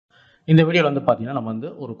இந்த வீடியோல வந்து பார்த்தீங்கன்னா, நம்ம வந்து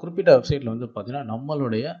ஒரு குறிப்பிட்ட வெப்சைட்ல வந்து பார்த்தீங்கன்னா,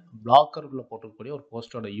 நம்மளுடைய பிளாக்கர்குள்ள போட்டிருக்கக்கூடிய ஒரு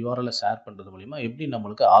போஸ்ட்டோட யூஆர்எல்ல ஷேர் பண்றது மூலியமா எப்படி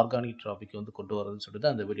நம்மளுக்கு ஆர்கானிக் டிராஃபிக் வந்து கொண்டு வரதுன்னு சொல்லிட்டு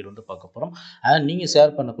அந்த வீடியோல வந்து பார்க்க போறோம். அண்ட் நீங்க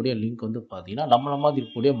ஷேர் பண்ணக்கூடிய லிங்க் வந்து பார்த்தீங்கன்னா, நம்மள மாதிரி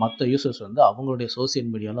இருக்கக்கூடிய மத்த யூசர்ஸ் வந்து அவங்களுடைய சோசியல்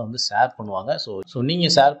மீடியால வந்து ஷேர் பண்ணுவாங்க. ஸோ நீங்க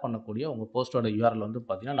ஷேர் பண்ணக்கூடிய உங்க போஸ்ட்டோட யூஆர்எல் வந்து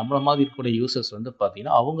பார்த்தீங்கன்னா, நம்மள மாதிரி இருக்கக்கூடிய யூசர்ஸ் வந்து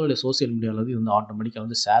பார்த்தீங்கன்னா, அவங்களுடைய சோசியல் மீடியால வந்து இது வந்து ஆட்டோமேட்டிக்கா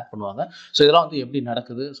வந்து ஷேர் பண்ணுவாங்க. ஸோ இதெல்லாம் வந்து எப்படி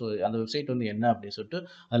நடக்குது? ஸோ அந்த வெப்சைட் வந்து என்ன அப்படின்னு சொல்லிட்டு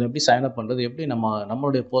அதில் எப்படி சைன் அப் பண்ணுறது, எப்படி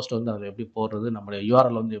நம்மளுடைய போஸ்ட் வந்து அதில் எப்படி போடுறது, நம்மளுடைய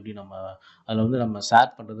யூஆர்எல் வந்து எப்படி அதில் வந்து நம்ம ஷேர்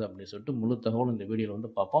பண்ணுறது அப்படின்னு சொல்லிட்டு முழு தகவலும் இந்த வீடியோவில் வந்து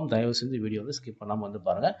பார்ப்போம். தயவு செஞ்சு வீடியோ வந்து ஸ்கிப் பண்ணாமல் வந்து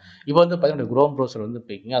பாருங்கள். இப்போ வந்து பார்த்தீங்கன்னா குரோம் ப்ரௌசர் வந்து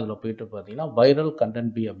போய்க்கிங்க, அதில் போயிட்டு பார்த்தீங்கன்னா வைரல்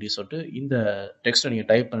கண்டென்ட் பி அப்படின்னு சொல்லிட்டு இந்த டெக்ஸ்ட்டை நீங்கள்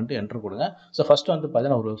டைப் பண்ணிட்டு என்டர் கொடுங்க. ஸோ ஃபஸ்ட்டு வந்து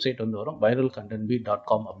பார்த்தீங்கன்னா ஒரு வெப்சைட் வந்து வரும்,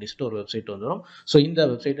 viralcontentb.com அப்படின்னு சொல்லிட்டு ஒரு வெப்சைட் வந்து வரும். ஸோ இந்த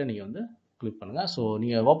வெப்சைட்டை நீங்கள் வந்து கிளிக் பண்ணுங்கள். ஸோ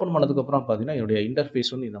நீங்கள் ஓப்பன் பண்ணதுக்கப்புறம் பார்த்தீங்கன்னா என்னுடைய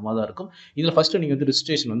இன்டர்ஃபேஸ் வந்து இந்த மாதிரி தான் இருக்கும். இதில் ஃபஸ்ட்டு நீங்கள் வந்து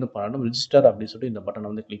ரிஜிஸ்ட்ரேஷன் வந்து பண்ணணும். ரிஜிஸ்டர் அப்படின்னு சொல்லிட்டு இந்த பட்டனை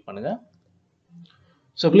வந்து கிளிக் பண்ணுங்கள்.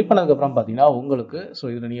 ஸோ கிளிக் பண்ணதுக்கப்புறம் பார்த்தீங்கன்னா உங்களுக்கு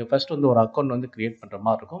இதில் நீங்கள் ஃபஸ்ட் வந்து ஒரு அக்கௌண்ட் வந்து கிரியேட் பண்ணுற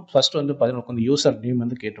மாதிரி இருக்கும். ஃபஸ்ட் வந்து பார்த்தீங்கன்னா வந்து யூசர் நேம்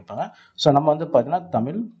வந்து கேட்டிருப்பாங்க. ஸோ நம்ம வந்து பார்த்தீங்கன்னா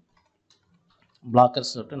தமிழ்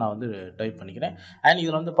பிளாக்கர்ஸ் சொல்லிட்டு நான் வந்து டைப் பண்ணிக்கிறேன். அண்ட்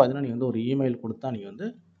இதில் வந்து பார்த்தீங்கன்னா நீங்கள் வந்து ஒரு இமெயில் கொடுத்தா நீங்கள் வந்து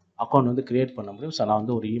அக்கௌண்ட் வந்து கிரியேட் பண்ண முடியும். ஸோ நான்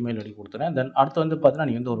வந்து ஒரு இமெயில் ஐடி கொடுத்துறேன். தென் அடுத்து வந்து பார்த்தீங்கன்னா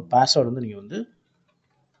நீங்கள் வந்து ஒரு பாஸ்வேர்டு வந்து நீங்கள் வந்து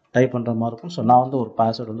டைப் பண்ணுற மாதிரி இருக்கும். ஸோ நான் வந்து ஒரு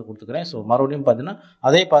பாஸ்வேர்டு வந்து கொடுத்துக்கிறேன். ஸோ மறுபடியும் பார்த்தீங்கன்னா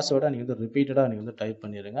அதே பாஸ்வேர்டை நீங்கள் வந்து ரிப்பீட்டடாக நீங்கள் வந்து டைப்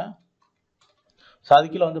பண்ணிடுங்க. ஸோ அது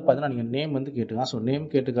கீழே வந்து பார்த்தீங்கன்னா நீங்கள் நேம் வந்து கேட்டுங்க. ஸோ நேம்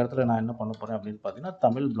கேட்டுக்க இடத்துல நான் என்ன பண்ண போகிறேன் அப்படின்னு பார்த்தீங்கன்னா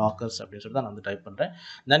தமிழ் பிளாக்கர்ஸ் அப்படின்னு சொல்லிட்டு தான் நான் வந்து டைப் பண்ணுறேன்.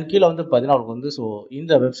 தென் கீழே வந்து பார்த்தீங்கன்னா உங்களுக்கு வந்து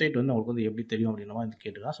இந்த வெப்சைட் வந்து உங்களுக்கு வந்து எப்படி தெரியும் அப்படின்ற மாதிரி வந்து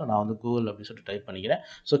கேட்டுக்கலாம். ஸோ நான் வந்து கூகுள் அப்படின்னு சொல்லிட்டு டைப் பண்ணிக்கிறேன்.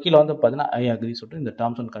 ஸோ கீழே வந்து பார்த்தீங்கன்னா ஐ அக்ரி சொல்லிட்டு இந்த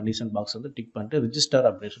டர்ம்ஸ் அண்ட் கண்டிஷன் பாக்ஸ் வந்து டிக் பண்ணிட்டு ரிஜிஸ்டர்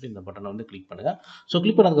அப்படின்னு சொல்லிட்டு இந்த பட்டனை வந்து கிளிக் பண்ணுங்கள். ஸோ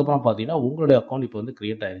கிளிக் பண்ணதுக்கப்புறம் பார்த்தீங்கன்னா உங்களுடைய அக்கௌண்ட் இப்போ வந்து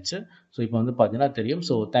கிரியேட் ஆயிடுச்சு. ஸோ இப்போ வந்து பார்த்தீங்கன்னா தெரியும்.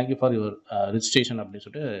 So thank you for your registration அப்படின்னு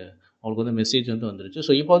சொல்லிட்டு உங்களுக்கு வந்து மெசேஜ் வந்து வந்துருச்சு.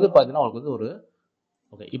 ஸோ இப்போ வந்து பார்த்தீங்கன்னா உங்களுக்கு வந்து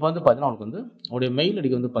இப்போ வந்து பார்த்தீங்கன்னா உங்களுக்கு வந்து உங்களுடைய மெயில்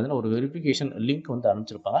ஐடிக்கு வந்து பார்த்தீங்கன்னா ஒரு வெரிஃபிகேஷன் லிங்க் வந்து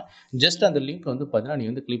அனுப்பிச்சிருப்பாங்க. ஜஸ்ட் அந்த லிங்க் வந்து பார்த்தீங்கன்னா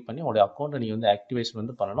நீங்கள் வந்து கிளிக் பண்ணி உங்களுடைய அக்கௌண்ட்டை நீங்கள் வந்து ஆக்டிவேஷன்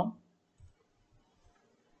வந்து பண்ணணும்.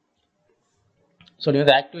 ஸோ நீங்கள்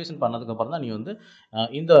வந்து ஆக்டிவேஷன் பண்ணதுக்கப்புறம் தான் நீங்கள் வந்து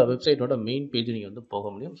இந்த வெப்சைட்டோட மெயின் பேஜ் நீங்கள் வந்து போக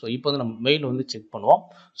முடியும். ஸோ இப்போ வந்து நம்ம மெயில் வந்து செக் பண்ணுவோம்.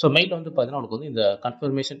 ஸோ மெயில் வந்து பார்த்தீங்கன்னா உங்களுக்கு வந்து இந்த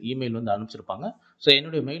கன்ஃபர்மேஷன் இமெயில் வந்து அனுப்பிச்சிருப்பாங்க. ஸோ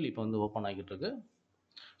என்னுடைய மெயில் இப்போ வந்து ஓப்பன் ஆகிட்டு இருக்கு.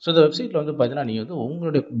 ஸோ இந்த வெப்சைட்டில் வந்து பார்த்தீங்கன்னா நீங்கள் வந்து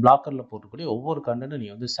உங்களுடைய பிளாக்கரில் போட்டக்கூடிய ஒவ்வொரு கண்டென்ட்டும்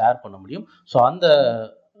நீங்கள் வந்து ஷேர் பண்ண முடியும். ஸோ அந்த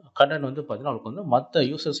கண்டென்ட் வந்து பார்த்தீங்கன்னா அவங்களுக்கு வந்து மற்ற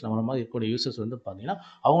யூசர்ஸ் நம்மள மாதிரி இருக்கக்கூடிய யூசர்ஸ் வந்து பார்த்தீங்கன்னா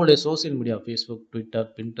அவங்களுடைய social media Facebook, Twitter,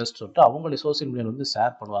 Pinterest சொல்லிட்டு அவங்களுடைய சோசியல் மீடியாவில் வந்து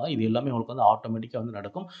ஷேர் பண்ணுவாங்க. இது எல்லாமே உங்களுக்கு வந்து ஆட்டோமேட்டிக்காக வந்து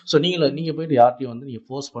நடக்கும். ஸோ நீங்கள் போய்ட்டு யார்ட்டையும் வந்து நீங்கள்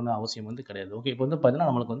ஃபோர்ஸ் பண்ண அவசியம் வந்து கிடையாது. ஓகே, இப்போ வந்து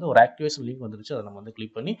பார்த்தீங்கன்னா நம்மளுக்கு வந்து ஒரு ஆக்டிவேஷன் லிங்க் வந்துருச்சு. அதை நம்ம வந்து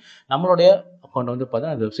கிளிக் பண்ணி நம்மளுடைய அக்கௌண்ட் வந்து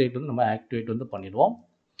பார்த்தீங்கன்னா அந்த வெப்சைட் வந்து நம்ம ஆக்டிவேட் வந்து பண்ணிடுவோம்.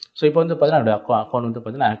 ஸோ இப்போ வந்து பார்த்தீங்கன்னா அக்கௌண்ட் வந்து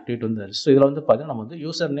பார்த்தீங்கன்னா ஆக்டிவேட் வந்து ஸோ இதில் வந்து பார்த்தீங்கன்னா நம்ம வந்து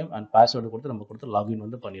யூசர் நேம் அண்ட் பாஸ்வேர்டு கொடுத்து லாகின்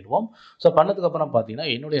வந்து பண்ணிடுவோம். ஸோ பண்ணதுக்கப்புறம் பார்த்தீங்கன்னா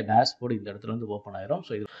என்னுடைய டேஷ்போர்டு இந்த இடத்துல வந்து ஓப்பன் ஆயிரும்.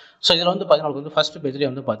 இதில் வந்து பார்த்தீங்கன்னா உங்களுக்கு வந்து ஃபர்ஸ்ட் பேஜ்லேயே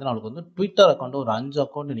வந்து பார்த்தீங்கன்னா உங்களுக்கு வந்து ட்விட்டர் அக்கௌண்ட் ஒரு 5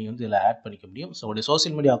 அக்கௌண்ட் நீங்கள் வந்து இதில் ஆட் பண்ணிக்க முடியும். ஸோ உங்களுடைய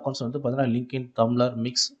சோசியல் மீடியா அக்கௌண்ட்ஸ் வந்து பார்த்தீங்கன்னா லிங்க்இன், டம்ளர்,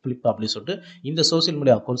 மிக்ஸ், ஃபிளிப் அப்படின்னு சொல்லிட்டு இந்த சோசியல்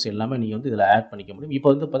மீடியா அக்கௌண்ட்ஸ் எல்லாமே நீங்கள் வந்து இதில் ஆட் பண்ணிக்க முடியும்.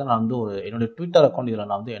 இப்போ வந்து பார்த்தீங்கன்னா நான் வந்து என்னுடைய ட்விட்டர் அக்கௌண்ட் இதில்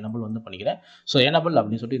நான் வந்து எனபிள் வந்து பண்ணிக்கிறேன். ஸோ எனபிள்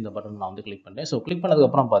அப்படின்னு சொல்லிட்டு இந்த பட்டன் நான் வந்து கிளிக் பண்ணுறேன். ஸோ கிளிக்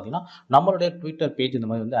பண்ணதுக்கப்புறம் பார்த்தீங்கன்னா நம்மளுடைய ட்விட்டர் பேஜ் இந்த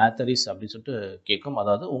மாதிரி வந்து ஆத்தரைஸ் அப்படின்னு சொல்லிட்டு கேட்கும்.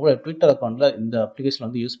 அதாவது உங்களோட ட்விட்டர் அக்கௌண்ட்ல இந்த அப்ளிகேஷன்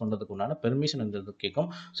வந்து யூஸ் பண்ணுறதுக்கு உண்டான பெர்மிஷன் இந்த கேட்கும்.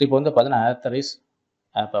 ஸோ இப்போ வந்து பார்த்தீங்கன்னா ஆத்தரைஸ்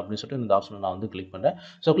ஆப் அப்படின்னு சொல்லிட்டு இந்த ஆப்ஷனை நான் வந்து கிளிக் பண்ணுறேன்.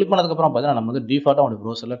 ஸோ கிளிக் பண்ணதுக்கப்புறம் பார்த்தீங்கன்னா நம்ம வந்து டிஃபால்ட்டாக உங்களுடைய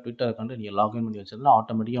ப்ரௌசரில் ட்விட்டர் அக்கௌண்ட் நீங்கள் லாகின் பண்ணி வச்சிருந்தா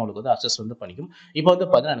ஆட்டோமேட்டிக்காக உங்களுக்கு வந்து அக்சஸ் வந்து பண்ணிக்கும். இப்போ வந்து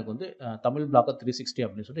பார்த்தீங்கன்னா எனக்கு வந்து தமிழ் பிளாக்கர் 360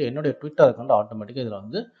 அப்படின்னு சொல்லிட்டு என்னுடைய ட்விட்டர் அக்கௌண்ட் ஆட்டோமேட்டிக்காக இதில்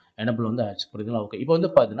வந்து எனபிள் வந்து ஆச்சு. புரியுதுங்களா? ஓகே, இப்போ வந்து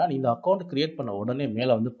பார்த்தீங்கன்னா இந்த அக்கௌண்ட் கிரியேட் பண்ண உடனே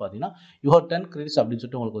மேலே வந்து பார்த்தீங்கன்னா யுவர் 10 கிரெடிட்ஸ் அப்படின்னு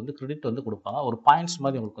சொல்லிட்டு உங்களுக்கு வந்து கிரெடிட் வந்து கொடுப்பாங்க. ஒரு பாயிண்ட்ஸ்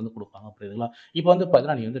மாதிரி உங்களுக்கு வந்து கொடுப்பாங்க. புரியுதுங்களா? இப்போ வந்து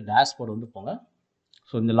பார்த்தீங்கன்னா நீங்கள் வந்து டேஷ்போர்டு வந்து போங்க.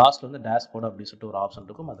 ஸோ இந்த லாஸ்ட்டில் வந்து டேஷ்போர்டு அப்படின்னு சொல்லிட்டு ஒரு ஆப்ஷன்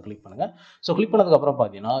இருக்கும், அதை கிளிக் பண்ணுங்கள். ஸோ கிளிக் பண்ணதுக்கப்புறம்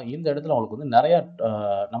பார்த்தீங்கன்னா இந்த இடத்துல உங்களுக்கு வந்து நிறையா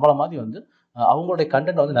நம்மள மாதிரி வந்து அவங்களுடைய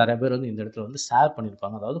கண்டென்ட் வந்து நிறைய பேர் வந்து இந்த இடத்துல வந்து ஷேர்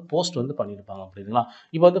பண்ணியிருப்பாங்க, அதாவது போஸ்ட் வந்து பண்ணியிருப்பாங்க. புரியுதுங்களா?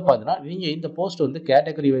 இப்போ வந்து பார்த்தீங்கன்னா நீங்கள் இந்த போஸ்ட் வந்து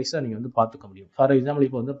கேட்டகரி வைஸாக நீங்கள் வந்து பார்த்துக்க முடியும். ஃபார் எக்ஸாம்பிள்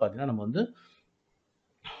இப்போ வந்து பார்த்தீங்கன்னா நம்ம வந்து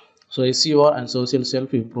SEO and social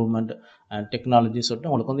self improvement and technology சொல்லிட்டு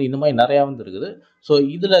உங்களுக்கு வந்து இந்த மாதிரி நிறையா வந்து இருக்குது. ஸோ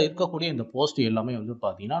இதில் இருக்கக்கூடிய இந்த போஸ்ட் எல்லாமே வந்து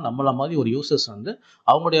பார்த்தீங்கன்னா நம்மள மாதிரி ஒரு யூசர்ஸ் வந்து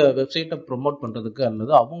அவங்களுடைய வெப்சைட்டை ப்ரொமோட் பண்ணுறதுக்கு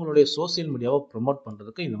அல்லது அவங்களுடைய சோசியல் மீடியாவை ப்ரொமோட்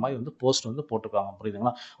பண்ணுறதுக்கு இந்த மாதிரி வந்து போஸ்ட் வந்து போட்டிருக்காங்க.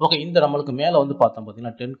 புரியுதுங்களா? ஓகே, இந்த நம்மளுக்கு மேலே வந்து பார்த்தோம்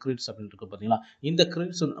பார்த்தீங்கன்னா 10 கிரெடிட்ஸ் அப்படின்னு இருக்கு பார்த்தீங்களா? இந்த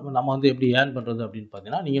கிரெடிட்ஸ் நம்ம வந்து எப்படி ஏர்ன் பண்ணுறது அப்படின்னு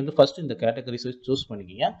பார்த்தீங்கன்னா நீங்கள் வந்து ஃபர்ஸ்ட் இந்த கேட்டகரிஸ் சூஸ்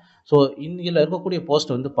பண்ணிக்கிங்க. ஸோ இதில் இருக்கக்கூடிய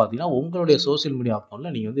போஸ்ட் வந்து பார்த்தீங்கன்னா உங்களுடைய சோசியல் மீடியா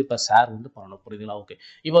அக்கௌண்ட்டில் நீங்கள் வந்து இப்போ ஷேர் வந்து பண்ணணும். புரியுதுங்களா? ஓகே,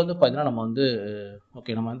 இப்போ வந்து பார்த்தீங்கன்னா நம்ம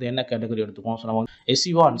வந்து என்ன கேட்டகரி எடுத்துக்கோம். ஸோ நம்ம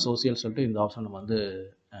SEO அண்ட் சோசியல் சொல்லிட்டு இந்த ஆப்ஷன் நம்ம வந்து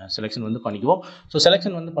செலெக்ஷன் வந்து பண்ணிக்குவோம். ஸோ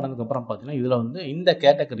செலெக்ஷன் வந்து பண்ணதுக்கப்புறம் பார்த்தீங்கன்னா, இதில் வந்து இந்த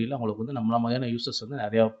கேட்டகரியில் உங்களுக்கு வந்து நம்மள மாதிரியான யூசர்ஸ் வந்து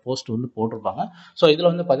நிறையா போஸ்ட் வந்து போட்டிருப்பாங்க. ஸோ இதில்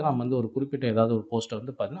வந்து பார்த்தீங்கன்னா, நம்ம வந்து ஒரு குறிப்பிட்ட ஏதாவது ஒரு போஸ்ட்டை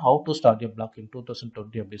வந்து பார்த்தீங்கன்னா, have to start a black இன்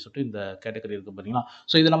 2020 அப்படின்னு சொல்லிட்டு இந்த கேட்டகரி இருக்குது பார்த்தீங்களா.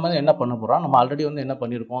 ஸோ இது நம்ம வந்து என்ன பண்ண போகிறோம், நம்ம ஆல்ரெடி வந்து என்ன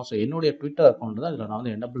பண்ணியிருக்கோம், ஸோ என்னுடைய ட்விட்டர் அக்கௌண்ட் தான் இதில் நான்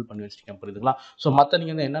வந்து எனபிள் பண்ணி வச்சிருக்கேன், புரியுதுங்களா. ஸோ மற்ற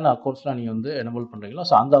நீங்கள் வந்து என்னென்ன அக்கௌண்ட்ஸ்லாம் நீங்கள் வந்து எனபிள் பண்ணுறீங்களோ,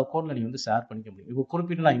 ஸோ அந்த அக்கௌண்ட்டில் நீங்கள் வந்து ஷேர் பண்ணிக்க முடியும். இப்போ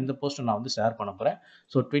குறிப்பிட்டு நான் இந்த போஸ்ட்டை நான் வந்து ஷேர் பண்ண போகிறேன்.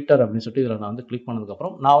 ஸோ ட்விட்டர் அப்படின்னு சொல்லிட்டு இதில் நான் வந்து கிளிக்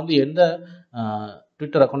பண்ணதுக்கப்புறம் நான் வந்து எந்த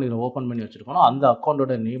ட்விட்டர் அக்கௌண்ட் இதில் ஓப்பன் பண்ணி வச்சிருக்கணும், அந்த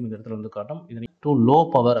அக்கௌண்ட்டோட நேம் இந்த இடத்துல வந்து காட்டும். இது டூ லோ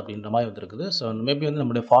பவர் அப்படின்ற மாதிரி வந்துருக்குது. ஸோ மேபி வந்து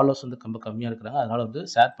நம்மளுடைய ஃபாலோவர்ஸ் வந்து ரொம்ப கம்மியாக இருக்கிறாங்க, அதனால் வந்து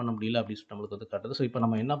ஷேர் பண்ண முடியல அப்படின்னு சொல்லிட்டு நம்மளுக்கு வந்து காட்டுது. ஸோ இப்போ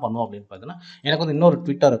நம்ம என்ன பண்ணுவோம் அப்படின்னு பார்த்தீங்கன்னா, எனக்கு வந்து இன்னொரு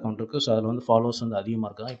ட்விட்டர் அக்கௌண்ட் இருக்குது. ஸோ அதில் வந்து ஃபாலோவர்ஸ் வந்து அதிகமாக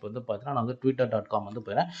இருக்காங்க. இப்போ வந்து பார்த்தீங்கன்னா நான் வந்து twitter.com வந்து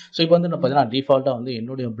போயிடுறேன். ஸோ இப்போ வந்து நான் பார்த்தீங்கன்னா டிஃபால்ட்டாக வந்து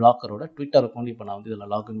என்னுடைய பிளாக்கரோட ட்விட்டர் அக்கௌண்ட் இப்போ நான் வந்து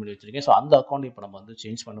இதில் லாகின் பண்ணி வச்சிருக்கேன். ஸோ அந்த அக்கௌண்ட் இப்போ நம்ம வந்து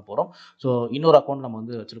சேஞ்ச் பண்ண போகிறோம். ஸோ இன்னொரு அக்கௌண்ட் நம்ம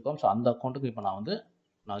வந்து வச்சிருக்கோம். ஸோ அந்த அக்கௌண்ட்டுக்கு இப்போ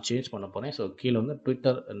நான் சேஞ்ச் பண்ண போகிறேன். ஸோ கீழே வந்து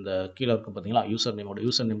ட்விட்டர் இந்த கீழே இருக்குது பார்த்தீங்களா,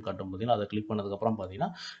 யூசர் நேம் காட்டும் பார்த்தீங்கன்னா, அதை கிளிக் பண்ணதுக்கப்புறம் பார்த்தீங்கன்னா,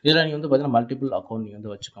 இதில் நீங்கள் வந்து பார்த்தீங்கன்னா மல்டிபிள் அக்கௌண்ட் நீங்கள்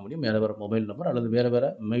வந்து வச்சுக்க முடியும். வேறு மொபைல் நம்பர் அல்லது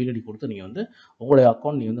வேறு மெயில் ஐடி கொடுத்து நீங்கள் வந்து உங்களுடைய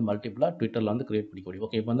அக்கௌண்ட் நீங்கள் வந்து மல்டிபிளாக ட்விட்டரில் வந்து கிரியேட் பண்ணிக்க முடியும்.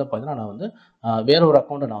 ஓகே, இப்போ வந்து பார்த்தீங்கன்னா நான் வந்து வேற ஒரு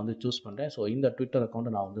அக்கௌண்ட்டை நான் வந்து சூஸ் பண்ணுறேன். ஸோ இந்த ட்விட்டர்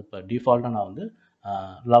அக்கௌண்ட்டை நான் வந்து இப்போ டிஃபால்ட்டாக நான் வந்து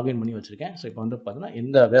லாகின் பண்ணி வச்சிருக்கேன். ஸோ இப்போ வந்து பார்த்தீங்கன்னா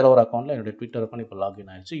இந்த வேற ஒரு அக்கௌண்ட்டில் என்னுடைய ட்விட்டர் அக்கௌண்ட் இப்போ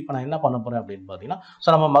லாகின் ஆயிடுச்சு. இப்போ நான் என்ன பண்ண போகிறேன் அப்படின்னு பார்த்தீங்கன்னா, ஸோ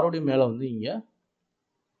நம்ம மறுபடியும் மேலே வந்து இங்கே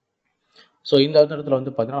ஸோ இந்த இடத்துல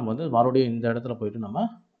வந்து பார்த்தீங்கன்னா நம்ம வந்து மறுபடியும் இந்த இடத்துல போயிட்டு நம்ம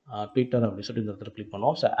ட்விட்டர் அப்படின்னு சொல்லிட்டு இந்த இடத்துல கிளிக்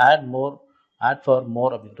பண்ணுவோம். ஸோ ஆட் ஃபார்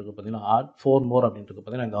மோர் அப்படின்றது பார்த்தீங்கன்னா ஆட் ஃபார் மோர் அப்படின்றது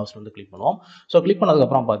பார்த்தீங்கன்னா இந்த ஆப்ஷன் வந்து கிளிக் பண்ணுவோம். ஸோ கிளிக்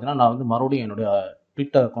பண்ணதுக்கப்புறம் பார்த்தீங்கன்னா நான் வந்து மறுபடியும் என்னுடைய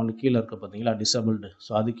ட்விட்டர் அக்கௌண்ட் கீழே இருக்க பார்த்தீங்களா டிசபிள்டு.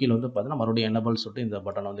 ஸோ அது கீழே வந்து பார்த்தீங்கன்னா மறுபடியும் எனபிள் சொல்லிட்டு இந்த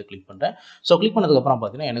பட்டனை வந்து கிளிக் பண்ணுறேன். ஸோ கிளிக் பண்ணதுக்கப்புறம்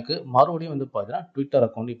பார்த்தீங்கன்னா எனக்கு மறுபடியும் வந்து பார்த்தீங்கன்னா ட்விட்டர்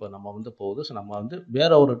அக்கௌண்ட் இப்போ நம்ம வந்து போகுது. ஸோ நம்ம வந்து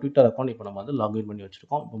வேற ஒரு ட்விட்டர் அக்கௌண்ட் இப்போ நம்ம வந்து லாகின் பண்ணி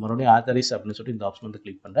வச்சிருக்கோம். இப்போ மறுபடியும் ஆத்தரைஸ் அப்படின்னு சொல்லிட்டு இந்த ஆப்ஷன் வந்து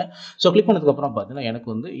கிளிக் பண்ணுறேன். ஸோ கிளிக் பண்ணதுக்கப்புறம் பார்த்தீங்கன்னா எனக்கு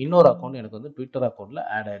வந்து இன்னொரு அக்கௌண்ட் எனக்கு வந்து ட்விட்டர் அக்கௌண்ட்டில்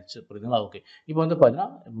ஆட் ஆயிடுச்சு, புரியுதுங்களா. ஓகே, இப்போ வந்து பார்த்தீங்கன்னா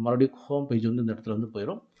மறுபடியும் ஹோம் பேஜ் வந்து இந்த இடத்துல வந்து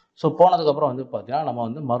போயிடும். ஸோ போனதுக்கப்புறம் வந்து பார்த்தீங்கன்னா நம்ம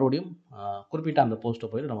வந்து மறுபடியும் குறிப்பிட்ட அந்த போஸ்ட்டை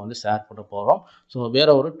போயிட்டு நம்ம வந்து ஷேர் பண்ண போகிறோம். ஸோ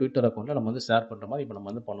வேறு ஒரு ட்விட்டர் அக்கௌண்ட்டில் நம்ம வந்து ஷேர் பண்ணுற மாதிரி இப்போ நம்ம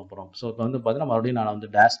வந்து பண்ண போகிறோம். ஸோ இப்போ வந்து பார்த்தீங்கன்னா மறுபடியும் நான் வந்து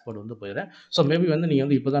டேஷ்போர்ட் வந்து போயிடுறேன். ஸோ மேபி வந்து நீங்கள்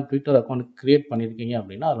வந்து இப்போ தான் ட்விட்டர் அக்கௌண்ட் கிரியேட் பண்ணியிருக்கீங்க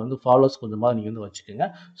அப்படின்னா அதில் வந்து ஃபாலோவர்ஸ் கொஞ்சமாக நீங்கள் வந்து வச்சுக்கோங்க.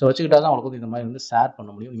 ஸோ வச்சுக்கிட்டா தான் அவங்களுக்கு வந்து இந்த மாதிரி வந்து ஷேர் பண்ண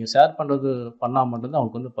முடியும். நீங்கள் ஷேர் பண்ணால் மட்டும்தான்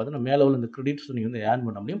அவங்களுக்கு வந்து பார்த்தீங்கன்னா மேலே உள்ள இந்த கிரெடிட்ஸ் நீங்கள் வந்து ஏர்ன்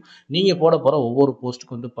பண்ண முடியும். நீங்கள் போட போகிற ஒவ்வொரு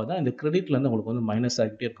போஸ்ட்டுக்கு வந்து பார்த்தீங்கன்னா இந்த கிரெடிட்லேருந்து உங்களுக்கு வந்து மைனஸ்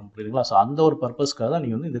ஆகிட்டே இருக்கும், புரியுதுங்களா. ஸோ அந்த ஒரு பர்பஸ்க்காக தான்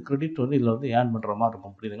நீங்கள் வந்து இந்த கிரெடிட் வந்து இதில் வந்து ஏர்ன் பண்ணுற மாதிரி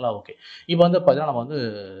இருக்கும், புரியுதுங்களா. ஓகே, இப்போ வந்து பார்த்தீங்கன்னா நம்ம வந்து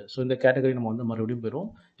ஸோ இந்த கேட்டகரி நம்ம வந்து மறுபடியும் போயிடுவோம்.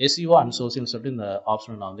 SEO அண்ட் சோசியல் சொல்லிட்டு இந்த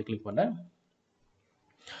ஆப்ஷனை நான் வந்து கிளிக் பண்ணேன்.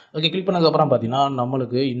 ஓகே, கிளிக் பண்ணதுக்கப்புறம் பார்த்தீங்கன்னா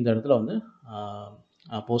நம்மளுக்கு இந்த இடத்துல வந்து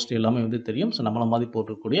போஸ்ட் எல்லாமே வந்து தெரியும். ஸோ நம்மளை மாதிரி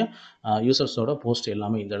போட்டிருக்கக்கூடிய யூசர்ஸோட போஸ்ட்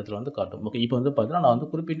எல்லாமே இந்த இடத்துல வந்து காட்டும். ஓகே, இப்போ வந்து பார்த்தீங்கன்னா நான்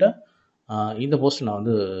வந்து குறிப்பிட்ட இந்த போஸ்ட் நான்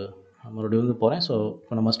வந்து மறுபடியும் வந்து போகிறேன். ஸோ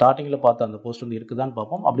இப்போ நம்ம ஸ்டார்டிங்கில் பார்த்த அந்த போஸ்ட் வந்து இருக்குதான்னு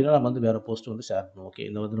பார்ப்போம். அப்படின்னா நம்ம வந்து வேறு போஸ்ட் வந்து ஷேர் பண்ணுவோம். ஓகே,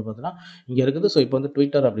 இந்த வந்து பார்த்தீங்கன்னா இங்கே இருக்குது. ஸோ இப்போ வந்து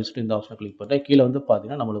ட்விட்டர் அப்படின்னு சொல்லிட்டு இந்த ஆப்ஷனை கிளிக் பண்ணிட்டேன். கீழே வந்து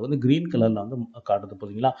பார்த்தீங்கன்னா நம்மளுக்கு வந்து க்ரீன் கலரில் வந்து காட்டுது,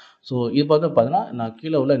 போதுங்களா. ஸோ இப்போ வந்து பார்த்தீங்கன்னா நான்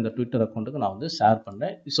கீழே உள்ள இந்த ட்விட்டர் அக்கௌண்ட்டுக்கு நான் வந்து ஷேர்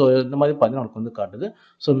பண்ணுறேன். ஸோ இந்த மாதிரி பார்த்தீங்கன்னா உங்களுக்கு வந்து காட்டுது.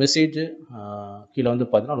 ஸோ மெசேஜ் கீழே வந்து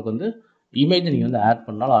பார்த்தீங்கன்னா உங்களுக்கு வந்து இமேஜ் நீங்கள் வந்து ஆட்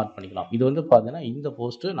பண்ணாலும் ஆட் பண்ணிக்கலாம். இது வந்து பார்த்தீங்கன்னா இந்த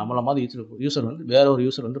போஸ்ட்டு நம்மளை மாதிரி யூசர் வந்து வேற ஒரு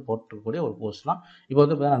யூசர் வந்து போட்டிருக்கக்கூடிய ஒரு போஸ்ட் தான். இப்போ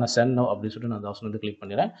வந்து பார்த்தீங்கன்னா நான் சென்ட் நவ் அப்படின்னு சொல்லிட்டு நான் அந்த ஆப்ஷன் வந்து கிளிக்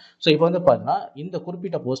பண்ணிடுறேன். ஸோ இப்போ வந்து பார்த்தீங்கன்னா இந்த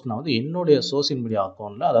குறிப்பிட்ட போஸ்ட் நான் வந்து என்னுடைய சோசியல் மீடியா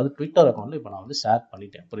அக்கௌண்ட்டில், அதாவது ட்விட்டர் அக்கௌண்ட்டில் இப்போ நான் வந்து ஷேர்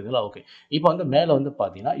பண்ணிட்டேன், புரியுதுங்களா. ஓகே, இப்போ வந்து மேலே வந்து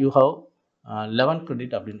பார்த்தீங்கன்னா யூ ஹவ் 11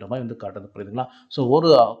 கிரெடிட் அப்படின்ற மாதிரி வந்து காட்டுது, புரியுதுங்களா. ஸோ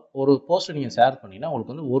ஒரு போஸ்ட்டை நீங்கள் ஷேர் பண்ணிங்கன்னா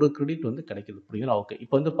உங்களுக்கு வந்து ஒரு கிரெடிட் வந்து கிடைக்குது, புரியுதுங்களா. ஓகே,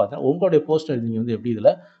 இப்போ வந்து பார்த்தீங்கன்னா உங்களுடைய போஸ்ட்டை நீங்கள் வந்து எப்படி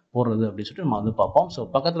இதில் போடுறது அப்படின்னு சொல்லிட்டு நம்ம வந்து பார்ப்போம். ஸோ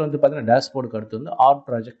பக்கத்தில் வந்து பார்த்தீங்கன்னா டேஷ்போர்டுக்கு அடுத்து வந்து ஆர்ட்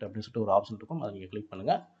ப்ராஜெக்ட் அப்படின்னு சொல்லிட்டு ஒரு ஆப்ஷன் இருக்கும், அதை நீங்கள் கிளிக்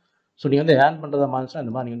பண்ணுங்கள். ஸோ நீங்கள் வந்து ஏர்ன் பண்ணுறதா மாதிரினா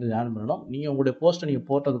இந்த மாதிரி நீங்கள் வந்து ஏர்ன் பண்ணணும். நீங்கள் உங்களுடைய போஸ்ட்டை நீங்கள்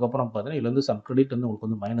போட்டதுக்கப்புறம் பார்த்தீங்கன்னா இதில் வந்து சம் கிரெடிட் வந்து உங்களுக்கு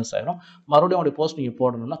வந்து மைனஸ் ஆயிரும். மறுபடியும் உங்களுடைய போஸ்ட் நீங்கள்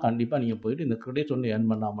போடணும்னா கண்டிப்பாக நீங்கள் போயிட்டு இந்த கிரெடிட் வந்து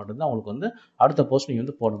ஏர்ன் பண்ணால் மட்டும்தான் உங்களுக்கு வந்து அடுத்த போஸ்ட் நீங்கள்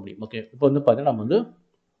வந்து போட முடியும். ஓகே, இப்போ வந்து பார்த்தீங்கன்னா நம்ம வந்து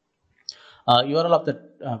URL of the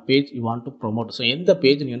page you want to promote. So எந்த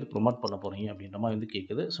பேஜ் நீங்கள் வந்து ப்ரொமோட் பண்ண போகிறீங்க அப்படின்ற மாதிரி வந்து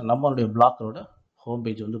கேட்குது. ஸோ நம்மளுடைய பிளாக்கரோட ஹோம்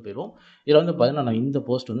பேஜ் வந்து போயிடும். இதில் வந்து பார்த்தீங்கன்னா நான் இந்த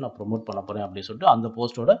போஸ்ட் வந்து நான் ப்ரொமோட் பண்ண போகிறேன் அப்படின்னு சொல்லிட்டு அந்த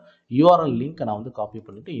போஸ்ட்டோட URL லிங்க்கை நான் வந்து காப்பி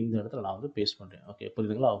பண்ணிவிட்டு இந்த இடத்துல நான் வந்து பேஸ்ட் பண்ணுறேன். ஓகே,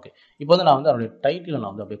 புரியுதுங்களா. ஓகே, இப்போ வந்து நான் வந்து அதோடைய டைட்டிலை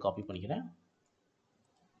நான் வந்து அப்படியே காப்பி பண்ணிக்கிறேன்.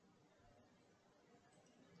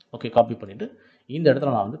 ஓகே, காப்பி பண்ணிவிட்டு இந்த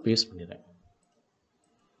இடத்துல நான் வந்து பேஸ்ட் பண்ணிடுறேன்.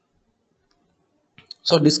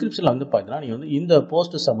 ஸோ டிஸ்கிரிப்ஷனில் வந்து பார்த்தீங்கன்னா நீங்கள் வந்து இந்த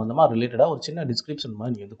போஸ்ட் சம்மந்தமாக ரிலேட்டடாக ஒரு சின்ன டிஸ்கிரிப்ஷன்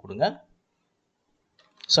மாதிரி நீங்கள் வந்து கொடுங்க.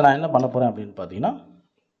 ஸோ நான் என்ன பண்ண போகிறேன் அப்படின்னு பார்த்தீங்கன்னா,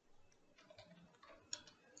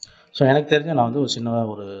 ஸோ எனக்கு தெரிஞ்ச நான் வந்து ஒரு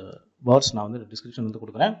சின்னதாக ஒரு வேர்ட்ஸ் நான் வந்து டிஸ்கிரிப்ஷன் வந்து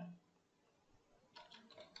கொடுக்குறேன்.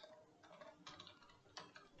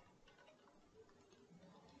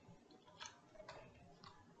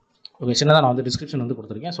 ஓகே, சின்னதாக நான் வந்து டிஸ்கிரிப்ஷன் வந்து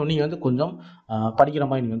கொடுத்துருக்கேன். ஸோ நீங்கள் வந்து கொஞ்சம் படிக்கிற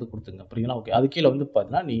மாதிரி நீங்கள் வந்து கொடுத்துங்க, புரியுங்களா. ஓகே, அது கீழே வந்து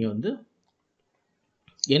பார்த்தீங்கன்னா நீங்கள் வந்து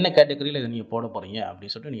என்ன கேட்டகரியில் இதை நீங்கள் போட போகிறீங்க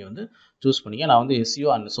அப்படின்னு சொல்லிட்டு நீங்கள் வந்து சூஸ் பண்ணிங்க. நான் வந்து எஸ்இஓ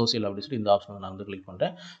அண்ட் சோசியல் அப்படின்னு சொல்லி இந்த ஆப்ஷன் நான் வந்து கிளிக்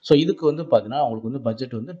பண்ணுறேன். ஸோ இதுக்கு வந்து பார்த்தீங்கன்னா உங்களுக்கு வந்து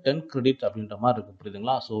பட்ஜெட் வந்து 10 கிரெடிட் அப்படின்ற மாதிரி இருக்குது,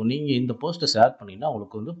 புரியுதுங்களா? ஸோ நீங்கள் இந்த போஸ்ட்டை ஷேர் பண்ணிங்கன்னா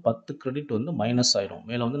உங்களுக்கு வந்து 10 கிரெடிட் வந்து மைனஸ் ஆயிரும்.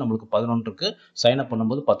 மேலே வந்து நம்மளுக்கு 11 இருக்குது. சைன் அப்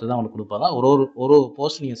பண்ணும்போது 10 தான் உங்களுக்கு கொடுப்பாங்க. ஒரு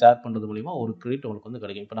போஸ்ட் நீங்கள் ஷேர் பண்ணுறது மூலிமா ஒரு கிரெடிட் உங்களுக்கு வந்து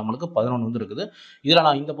கிடைக்கும். இப்போ நம்மளுக்கு 11 வந்து இருக்குது. இதில்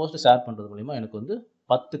நான் இந்த போஸ்ட்டை ஷேர் பண்ணுறது மூலிமா எனக்கு வந்து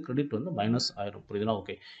 10 கிரெடிட் வந்து மைனஸ் ஆயிரும், புரியுதுங்களா?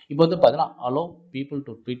 ஓகே. இப்போ வந்து பார்த்தீங்கன்னா அலோ பீப்புள்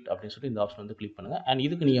டு ட்வீட் அப்படின்னு சொல்லிட்டு இந்த ஆப்ஷன் வந்து கிளிக் பண்ணுங்கள். அண்ட்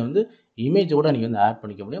இதுக்கு நீங்கள் வந்து இமேஜோட நீங்கள் வந்து ஆட்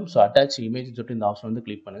பண்ணிக்க முடியும். ஸோ அட்டாச் இமேஜ் சொல்லிட்டு இந்த ஆப்ஷன் வந்து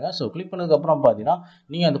கிளிக் பண்ணுங்கள். ஸோ கிளிக் பண்ணதுக்கப்புறம் பார்த்தீங்கன்னா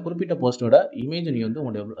நீங்கள் அந்த குறிப்பிட்ட போஸ்ட்டோட இமேஜ் நீங்கள் வந்து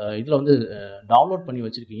உங்களுடைய இதில் வந்து டவுன்லோட் பண்ணி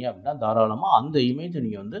வச்சுருக்கீங்க அப்படின்னா தாராளமாக அந்த இமேஜை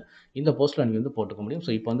நீங்கள் வந்து இந்த போஸ்ட்டில் நீங்கள் வந்து போட்டுக்க முடியும்.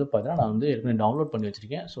 ஸோ இப்போ வந்து பார்த்தீங்கன்னா நான் வந்து ஏற்கனவே டவுன்லோட் பண்ணி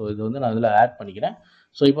வச்சுருக்கேன். ஸோ இது வந்து நான் இதில் ஆட் பண்ணிக்கிறேன்.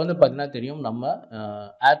 ஸோ இப்போ வந்து பார்த்தீங்கன்னா தெரியும், நம்ம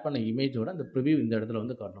ஆட் பண்ண இமேஜோட இந்த ப்ரிவியூ இந்த இடத்துல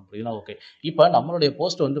வந்து காட்டணும், புரியுதுங்களா? ஓகே. இப்போ நம்மளுடைய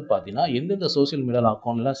போஸ்ட் வந்து பார்த்தீங்கன்னா எந்தெந்த சோசியல் மீடியா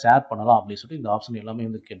அக்கௌண்ட்ல ஷேர் பண்ணலாம் அப்படின்னு சொல்லிட்டு இந்த ஆப்ஷன் எல்லாமே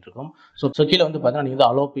வந்து கேட்டிருக்கோம். ஸோ கீழே வந்து பார்த்தீங்கன்னா நீங்கள் வந்து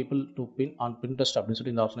allow people to pin on Pinterest அப்படின்னு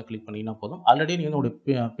சொல்லி இந்த ஆப்ஷனை கிளிக் பண்ணிங்கன்னா போதும். ஆல்ரெடி நீங்கள் வந்து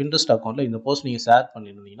உங்களுடைய பின்ட்ரெஸ்ட் அக்கௌண்ட்டில் இந்த போஸ்ட் நீங்கள் ஷேர்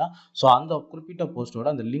பண்ணியிருந்தீங்கன்னா ஸோ அந்த குறிப்பிட்ட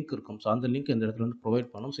போஸ்ட்டோட அந்த லிங்க் இருக்கும். ஸோ அந்த லிங்க் இந்த இடத்துல வந்து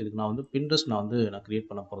ப்ரொவைட் பண்ணணும். ஸோ இதுக்கு நான் வந்து பின்ட்ரெஸ்ட் நான் கிரியேட்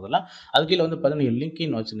பண்ண போகிறதில்ல. அது கீழே வந்து பார்த்தீங்கன்னா நீங்கள்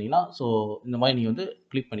லிங்க்னு வச்சுருந்தீங்கன்னா ஸோ இந்த மாதிரி நீங்கள் வந்து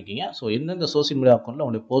கிளிக் பண்ணிக்கிங்க. ஸோ எந்தெந்த சோசியல் மீடியா அக்கௌண்ட்டில்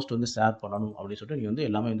உங்களுடைய போஸ்ட் வந்து ஷேர் பண்ணணும் அப்படின்னு சொல்லிட்டு நீங்கள் வந்து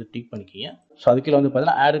எல்லாமே வந்து டிக் பண்ணிக்கிங்க. ஸோ அது கீழே வந்து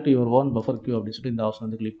பார்த்தீங்கன்னா add to your own buffer Q அப்படின்னு சொல்லிட்டு இந்த ஆப்ஷன்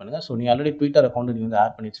வந்து கிளிக் பண்ணுங்கள். ஸோ நீங்கள் ஆல்ரெடி ட்விட்டர் அக்கௌண்ட் நீங்கள் வந்து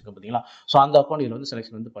ஆட் பண்ணி வச்சுருக்க பார்த்தீங்களா? ஸோ அந்த அக்கௌண்ட் இதில் வந்து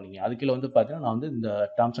செலக்ஷன் வந்து பண்ணிங்க. அது கீழே வந்து பார்த்தீங்கன்னா நான் வந்து இந்த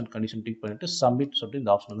டர்ம்ஸ் அண்ட் கண்டிஷன் டிக் பண்ணிட்டு சப்மிட் சொல்லிட்டு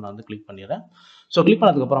இந்த ஆப்ஷன் வந்து நான் வந்து கிளிக் பண்ணிடுறேன். ஸோ கிளிக்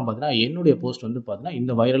பண்ணதுக்கப்புறம் பார்த்தீங்கன்னா என்னுடைய போஸ்ட் வந்து பார்த்தீங்கன்னா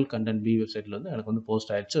இந்த வைரல் கண்டென்ட் பி வெப்சைட்டில் வந்து எனக்கு வந்து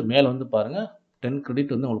போஸ்ட் ஆயிடுச்சு. மேலே வந்து பாருங்கள் 10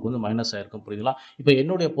 கிரெடிட் வந்து உங்களுக்கு வந்து மைனஸ் ஆயிருக்கும், புரியுதுங்களா? இப்போ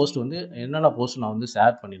என்னுடைய போஸ்ட் வந்து என்னென்ன போஸ்ட் நான் வந்து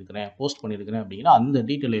ஷேர் பண்ணியிருக்கிறேன் அப்படின்னா அந்த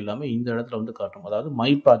டீட்டெயில் எல்லாமே இந்த இடத்துல வந்து காட்டும். அதாவது மை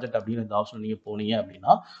ப்ராஜெக்ட் அப்படிங்கிற இந்த ஆப்ஷன் நீங்கள் போனீங்க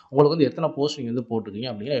அப்படின்னா உங்களுக்கு வந்து எத்தனை போஸ்ட் நீங்கள் வந்து போட்டிருக்கீங்க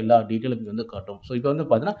அப்படிங்கிற எல்லா டீட்டெயிலும் வந்து காட்டும். ஸோ இப்போ வந்து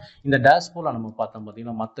பார்த்தீங்கன்னா இந்த டேஷ்போர்டில் நம்ம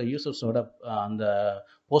பார்த்தீங்கன்னா மற்ற யூசர்ஸோட அந்த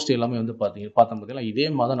போஸ்ட் எல்லாமே வந்து பார்த்தீங்கன்னா இதே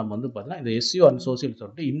மாதிரி நம்ம வந்து பார்த்தீங்கன்னா இந்த எஸ்இஓ அண்ட் சோசியல்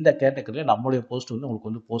சொல்லிட்டு இந்த கேட்டகரியில் நம்மளுடைய போஸ்ட் வந்து உங்களுக்கு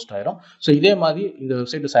வந்து போஸ்ட் ஆயிரும். ஸோ இதே மாதிரி இந்த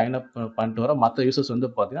வெப்சைட்டை சைன் அப் பண்ணிட்டு வர மற்ற யூசர்ஸ் வந்து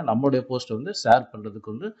பார்த்தீங்கன்னா நம்மளுடைய போஸ்ட் வந்து ஷேர்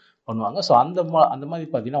பண்ணுறதுக்கு வந்து பண்ணுவாங்க. ஸோ அந்த மாதிரி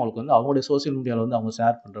பார்த்தீங்கன்னா அவங்களுக்கு வந்து அவங்களுடைய சோசியல் மீடியாவில் வந்து அவங்க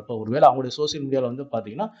ஷேர் பண்ணுறப்போ ஒருவேளை அவங்களுடைய சோசியல் மீடியாவில் வந்து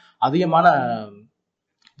பார்த்தீங்கன்னா அதிகமான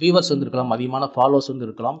வியூவர்ஸ் வந்து இருக்கலாம், அதிகமான ஃபாலோவர்ஸ் வந்து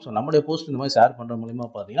இருக்கலாம். ஸோ நம்மளுடைய போஸ்ட் இந்த மாதிரி ஷேர் பண்ணுற மூலிமா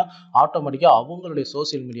பார்த்தீங்கன்னா ஆட்டோமேட்டிக்காக அவங்களுடைய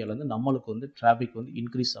சோசியல் மீடியாவில் வந்து நம்மளுக்கு வந்து டிராஃபிக் வந்து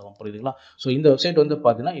இன்க்ரீஸ் ஆகும், புரியுதுங்களா? ஸோ இந்த வெப்சைட் வந்து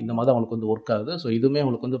பார்த்தீங்கன்னா இந்த மாதிரி அவங்களுக்கு வந்து ஒர்க் ஆகுது. ஸோ இதுவுமே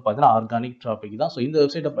உங்களுக்கு வந்து பார்த்தீங்கன்னா ஆர்கானிக் டிராஃபிக் தான். ஸோ இந்த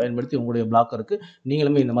வெப்சைட்டை பயன்படுத்தி உங்களுடைய பிளாக்கருக்கு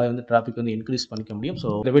நீங்களுமே இந்த மாதிரி வந்து டிராஃபிக் வந்து இன்க்ரீஸ் பண்ணிக்க முடியும். ஸோ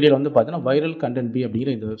இந்த வீடியோவில் வந்து பார்த்தீங்கன்னா வைரல் கண்டென்ட் பி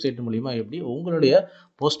அப்படிங்கிற இந்த வெப்சைட் மூலிமா எப்படி உங்களுடைய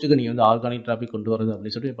போஸ்ட்டுக்கு நீங்கள் வந்து ஆர்கானிக் டிராஃபிக் கொண்டு வரது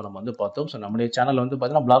அப்படின்னு சொல்லிட்டு இப்போ நம்ம வந்து பார்த்தோம். ஸோ நம்முடைய சேனலில் வந்து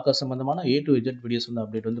பார்த்தீங்கன்னா பிளாக்கர் சம்பந்தமான A to Z வீடியோஸ் வந்து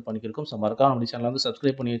அப்டேட் வந்து பண்ணியிருக்கோம். ஸோ மறக்காம நம்ம சேனலை வந்து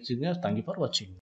சப்ஸ்கிரைப் பண்ணி வச்சுக்கோங்க. தேங்க்யூ ஃபார் வாட்சிங்.